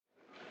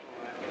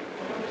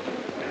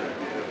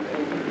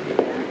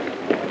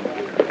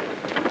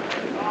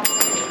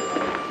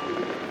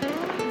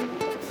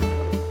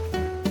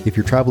If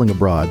you're traveling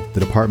abroad, the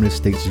Department of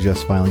State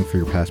suggests filing for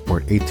your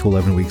passport 8 to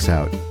 11 weeks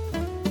out.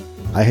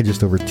 I had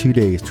just over 2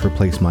 days to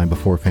replace mine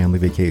before family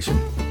vacation.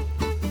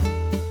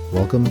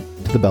 Welcome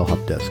to the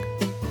Bellhop Desk.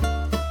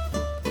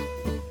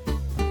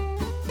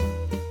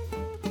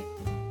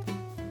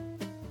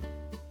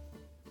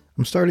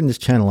 I'm starting this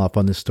channel off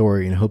on this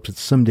story in hopes that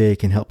someday it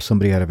can help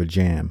somebody out of a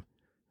jam.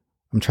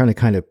 I'm trying to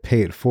kind of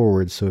pay it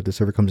forward, so if this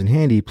ever comes in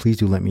handy, please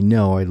do let me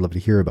know. I'd love to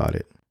hear about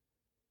it.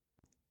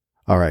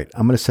 Alright,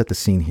 I'm going to set the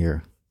scene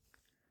here.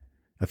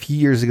 A few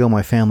years ago,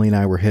 my family and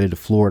I were headed to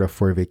Florida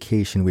for a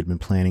vacation we'd been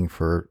planning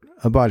for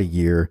about a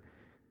year.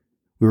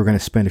 We were going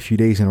to spend a few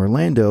days in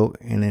Orlando,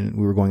 and then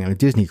we were going on a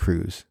Disney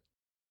cruise.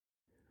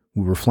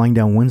 We were flying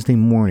down Wednesday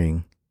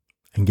morning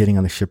and getting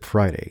on the ship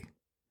Friday.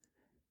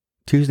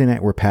 Tuesday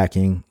night, we're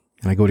packing,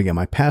 and I go to get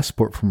my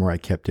passport from where I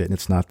kept it, and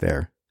it's not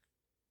there.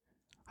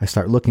 I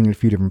start looking in a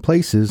few different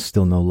places,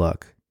 still no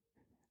luck.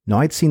 Now,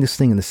 I'd seen this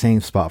thing in the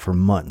same spot for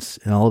months,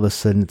 and all of a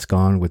sudden it's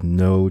gone with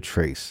no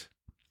trace.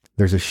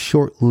 There's a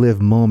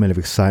short-lived moment of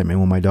excitement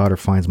when my daughter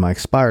finds my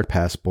expired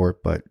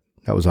passport, but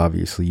that was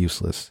obviously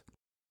useless.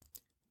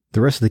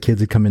 The rest of the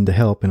kids had come in to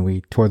help, and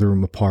we tore the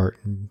room apart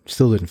and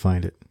still didn't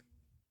find it.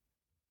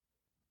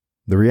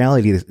 The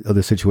reality of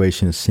the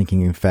situation is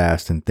sinking in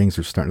fast, and things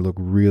are starting to look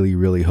really,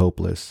 really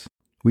hopeless.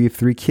 We have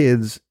 3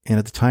 kids, and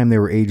at the time they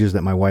were ages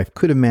that my wife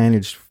could have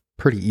managed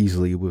pretty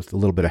easily with a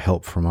little bit of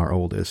help from our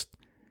oldest.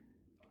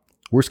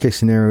 Worst case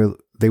scenario,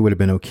 they would have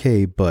been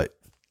okay, but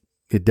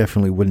it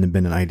definitely wouldn't have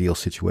been an ideal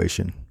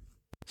situation.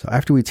 So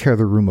after we tear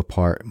the room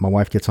apart, my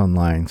wife gets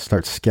online,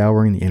 starts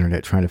scouring the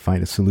internet trying to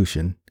find a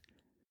solution.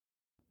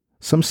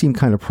 Some seem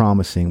kind of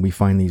promising. We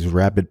find these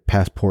rapid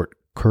passport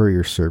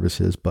courier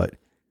services, but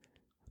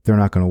they're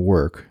not going to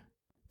work.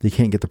 They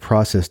can't get the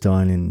process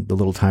done in the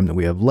little time that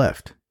we have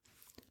left.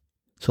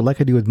 So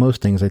like I do with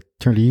most things, I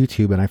turn to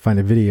YouTube and I find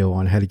a video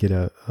on how to get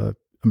a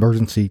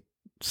emergency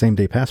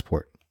same-day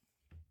passport.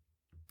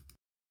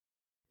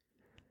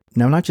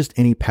 Now, not just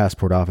any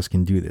passport office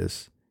can do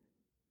this.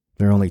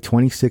 There are only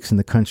 26 in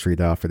the country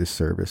that offer this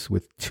service,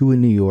 with 2 in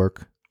New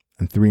York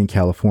and 3 in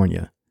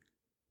California.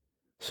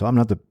 So I'm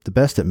not the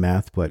best at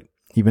math, but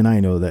even I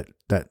know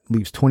that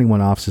leaves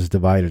 21 offices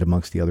divided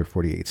amongst the other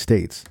 48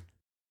 states.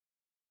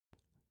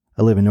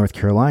 I live in North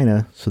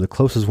Carolina, so the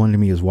closest one to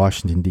me is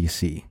Washington,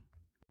 D.C.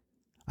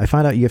 I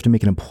found out you have to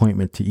make an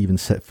appointment to even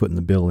set foot in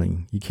the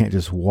building. You can't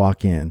just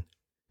walk in.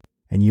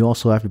 And you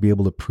also have to be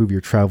able to prove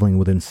you're traveling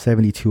within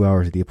 72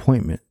 hours of the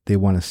appointment. They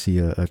want to see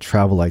a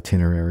travel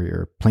itinerary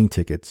or plane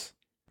tickets.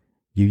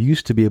 You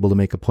used to be able to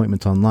make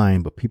appointments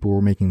online, but people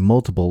were making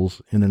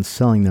multiples and then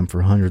selling them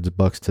for hundreds of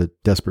bucks to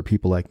desperate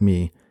people like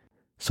me.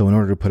 So in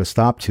order to put a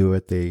stop to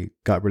it, they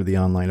got rid of the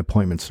online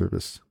appointment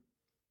service.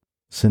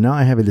 So now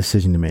I have a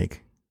decision to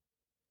make.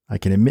 I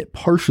can admit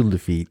partial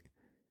defeat,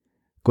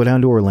 go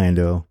down to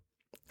Orlando,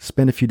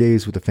 spend a few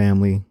days with the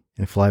family,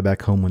 and fly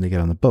back home when they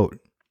get on the boat.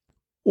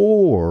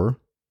 Or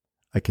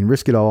I can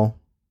risk it all,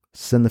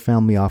 send the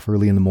family off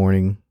early in the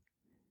morning,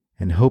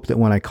 and hope that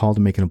when I call to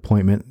make an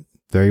appointment,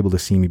 they're able to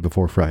see me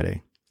before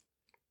Friday.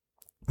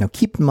 Now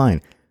keep in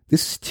mind,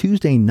 this is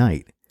Tuesday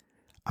night.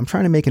 I'm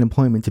trying to make an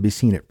appointment to be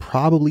seen at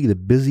probably the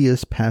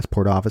busiest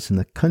passport office in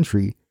the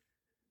country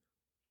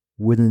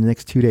within the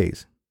next 2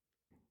 days.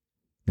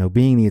 Now,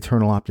 being the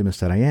eternal optimist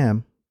that I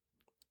am,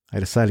 I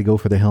decided to go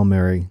for the Hail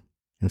Mary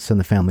and send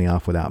the family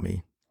off without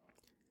me.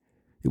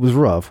 It was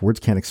rough. Words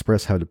can't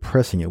express how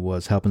depressing it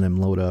was helping them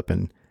load up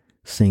and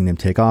seeing them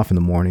take off in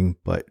the morning,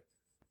 but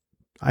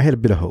I had a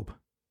bit of hope.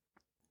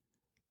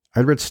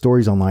 I'd read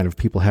stories online of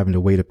people having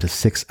to wait up to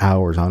 6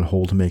 hours on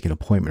hold to make an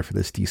appointment for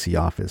this DC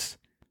office.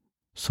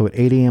 So at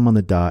 8 a.m. on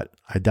the dot,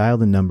 I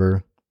dialed the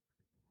number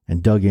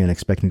and dug in,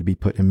 expecting to be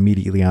put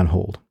immediately on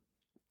hold.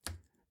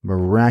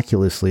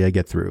 Miraculously, I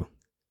get through.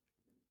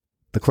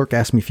 The clerk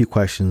asks me a few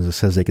questions and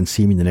says they can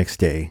see me the next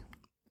day,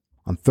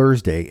 on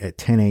Thursday at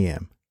 10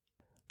 a.m.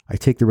 I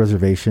take the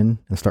reservation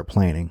and start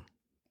planning.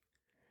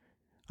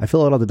 I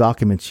fill out all the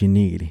documents you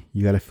need.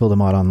 You got to fill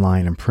them out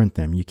online and print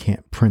them. You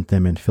can't print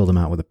them and fill them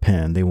out with a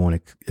pen. They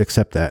won't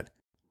accept that.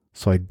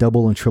 So I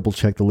double and triple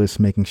check the list,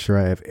 making sure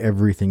I have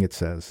everything it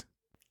says.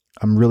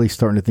 I'm really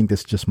starting to think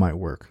this just might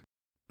work.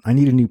 I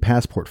needed new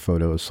passport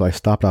photos, so I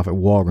stopped off at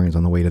Walgreens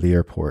on the way to the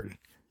airport.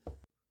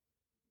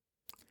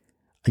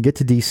 I get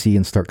to DC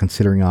and start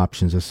considering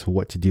options as to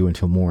what to do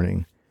until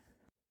morning.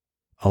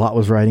 A lot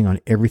was riding on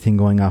everything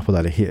going off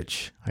without a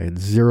hitch. I had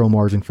zero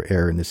margin for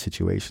error in this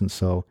situation,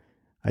 so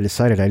I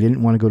decided I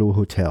didn't want to go to a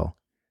hotel.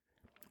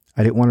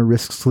 I didn't want to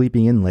risk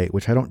sleeping in late,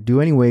 which I don't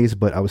do anyways,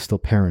 but I was still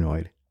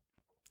paranoid.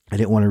 I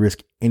didn't want to risk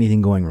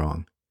anything going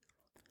wrong.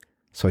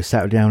 So I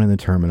sat down in the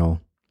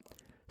terminal,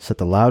 set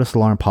the loudest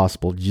alarm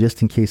possible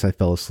just in case I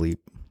fell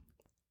asleep,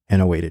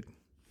 and I waited.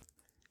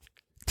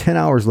 10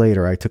 hours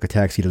later, I took a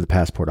taxi to the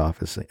passport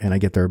office, and I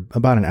get there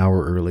about an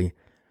hour early.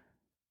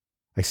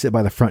 I sit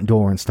by the front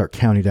door and start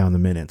counting down the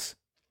minutes.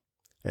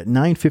 At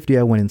 9:50,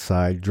 I went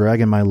inside,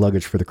 dragging my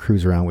luggage for the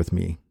cruise around with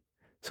me.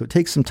 So it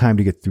takes some time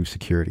to get through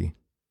security.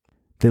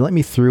 They let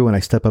me through and I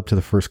step up to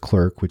the first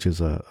clerk, which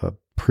is a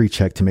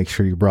pre-check to make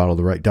sure you brought all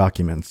the right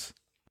documents.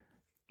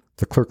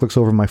 The clerk looks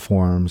over my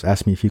forms,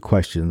 asks me a few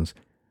questions.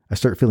 I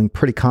start feeling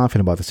pretty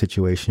confident about the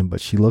situation, but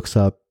she looks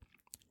up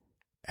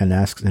and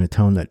asks in a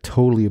tone that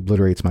totally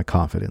obliterates my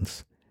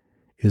confidence.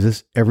 "Is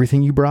this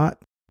everything you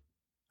brought?"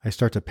 I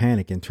start to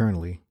panic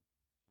internally.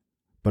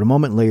 But a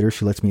moment later,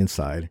 she lets me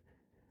inside.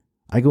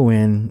 I go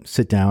in,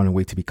 sit down, and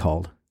wait to be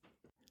called.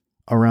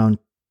 Around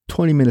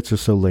 20 minutes or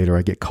so later,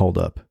 I get called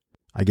up.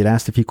 I get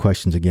asked a few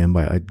questions again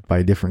by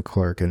a different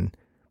clerk and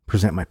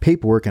present my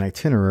paperwork and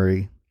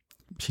itinerary.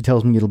 She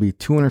tells me it'll be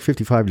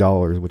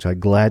 $255, which I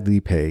gladly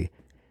pay,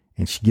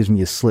 and she gives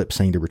me a slip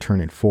saying to return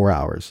in 4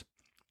 hours.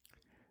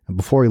 And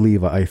before I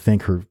leave, I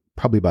thank her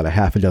probably about a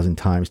half a dozen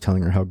times,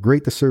 telling her how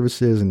great the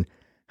service is and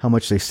how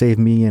much they saved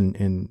me,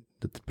 and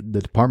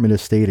the Department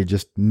of State had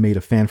just made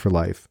a fan for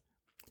life.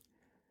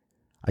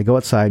 I go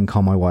outside and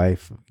call my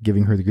wife,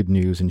 giving her the good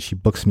news, and she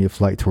books me a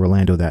flight to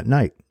Orlando that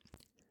night.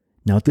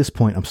 Now at this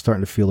point, I'm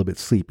starting to feel a bit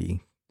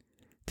sleepy.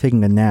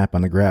 Taking a nap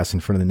on the grass in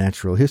front of the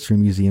Natural History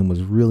Museum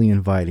was really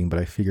inviting, but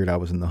I figured I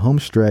was in the home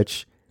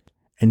stretch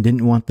and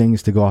didn't want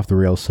things to go off the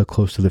rails so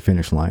close to the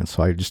finish line,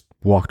 so I just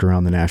walked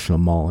around the National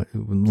Mall,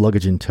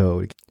 luggage in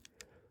tow.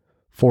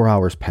 4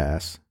 hours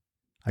pass.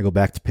 I go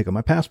back to pick up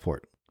my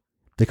passport.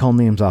 They call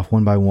names off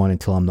one by one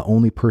until I'm the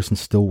only person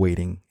still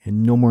waiting,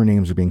 and no more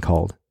names are being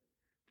called.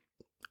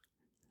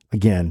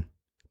 Again,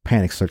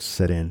 panic starts to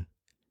set in.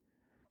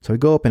 So I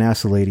go up and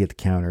ask the lady at the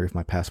counter if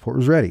my passport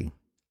was ready.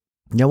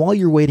 Now, while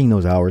you're waiting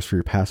those hours for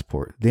your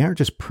passport, they aren't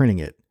just printing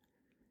it.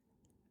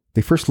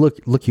 They first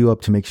look you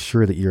up to make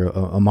sure that you're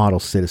a model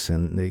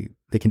citizen.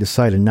 They can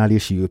decide to not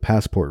issue you a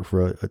passport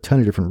for a ton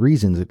of different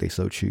reasons if they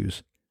so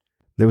choose.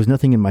 There was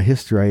nothing in my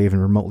history I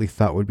even remotely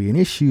thought would be an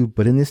issue,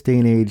 but in this day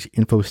and age,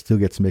 info still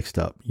gets mixed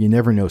up. You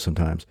never know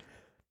sometimes.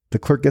 The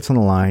clerk gets on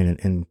the line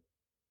and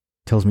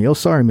tells me, "Oh,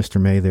 sorry,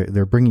 Mr. May,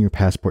 they're bringing your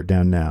passport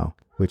down now,"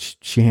 which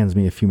she hands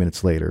me a few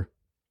minutes later.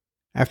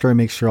 After I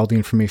make sure all the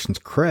information's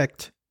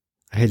correct,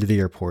 I head to the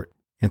airport.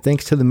 And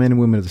thanks to the men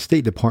and women of the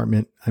State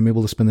Department, I'm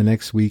able to spend the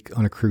next week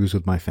on a cruise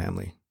with my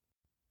family.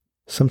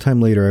 Sometime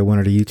later, I went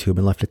onto YouTube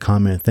and left a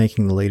comment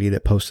thanking the lady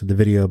that posted the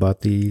video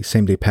about the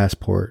same-day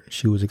passport.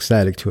 She was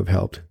ecstatic to have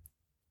helped.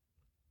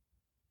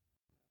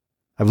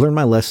 I've learned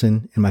my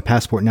lesson, and my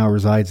passport now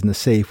resides in the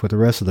safe with the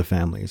rest of the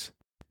families.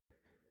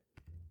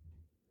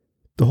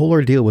 The whole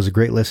ordeal was a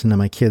great lesson to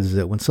my kids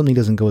that when something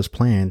doesn't go as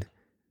planned,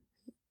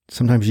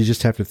 sometimes you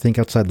just have to think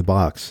outside the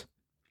box.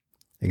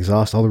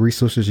 Exhaust all the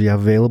resources you have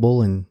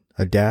available and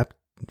adapt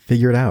and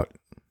figure it out.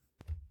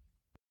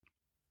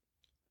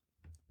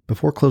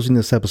 Before closing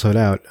this episode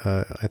out,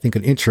 I think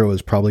an intro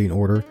is probably in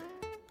order.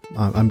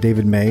 I'm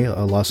David May,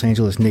 a Los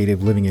Angeles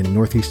native living in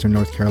northeastern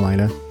North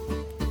Carolina.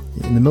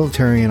 In the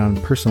military and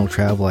on personal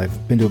travel,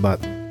 I've been to about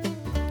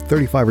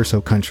 35 or so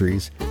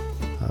countries,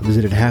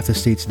 visited half the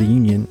states of the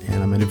Union,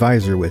 and I'm an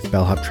advisor with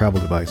Bellhop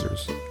Travel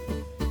Advisors.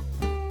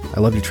 I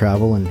love to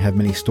travel and have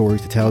many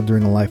stories to tell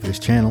during the life of this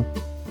channel.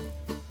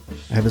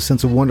 I have a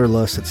sense of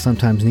wanderlust that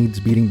sometimes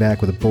needs beating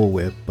back with a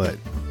bullwhip, but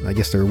I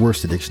guess there are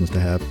worse addictions to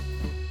have.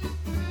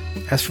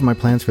 As for my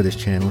plans for this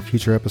channel,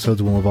 future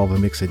episodes will involve a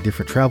mix of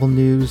different travel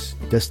news,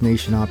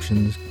 destination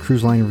options,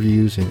 cruise line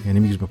reviews, and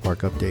amusement park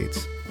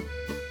updates.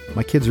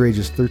 My kids are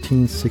ages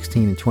 13,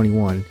 16, and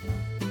 21.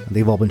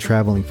 They've all been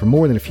traveling for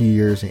more than a few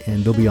years,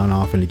 and they'll be on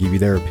often to give you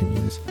their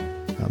opinions.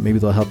 Maybe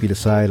they'll help you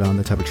decide on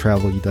the type of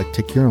travel you'd like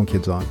to take your own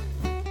kids on.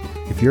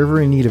 If you're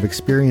ever in need of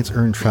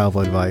experience-earned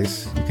travel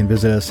advice, you can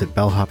visit us at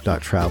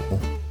bellhop.travel.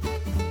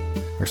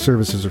 Our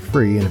services are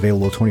free and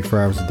available 24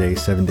 hours a day,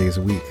 7 days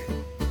a week.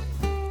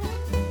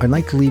 I'd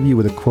like to leave you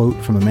with a quote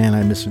from a man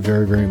I miss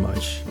very, very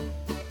much.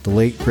 The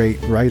late,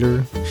 great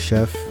writer,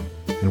 chef,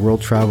 and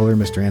world traveler,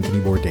 Mr. Anthony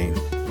Bourdain.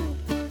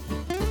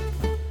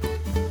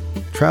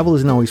 Travel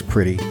isn't always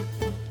pretty.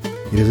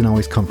 It isn't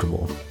always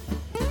comfortable.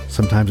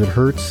 Sometimes it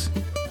hurts.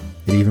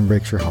 It even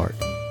breaks your heart.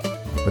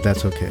 But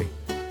that's okay.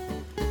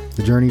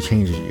 The journey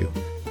changes you.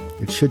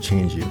 It should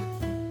change you.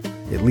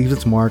 It leaves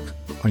its mark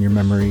on your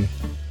memory,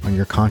 on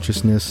your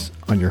consciousness,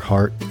 on your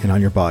heart, and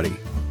on your body.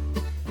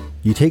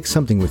 You take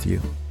something with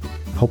you.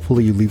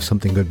 Hopefully you leave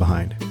something good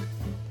behind.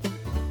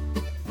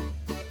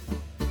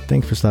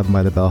 Thanks for stopping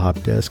by the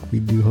Bellhop desk. We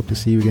do hope to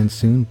see you again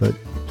soon, but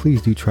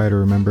please do try to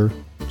remember,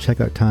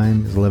 checkout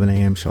time is 11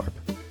 a.m. sharp.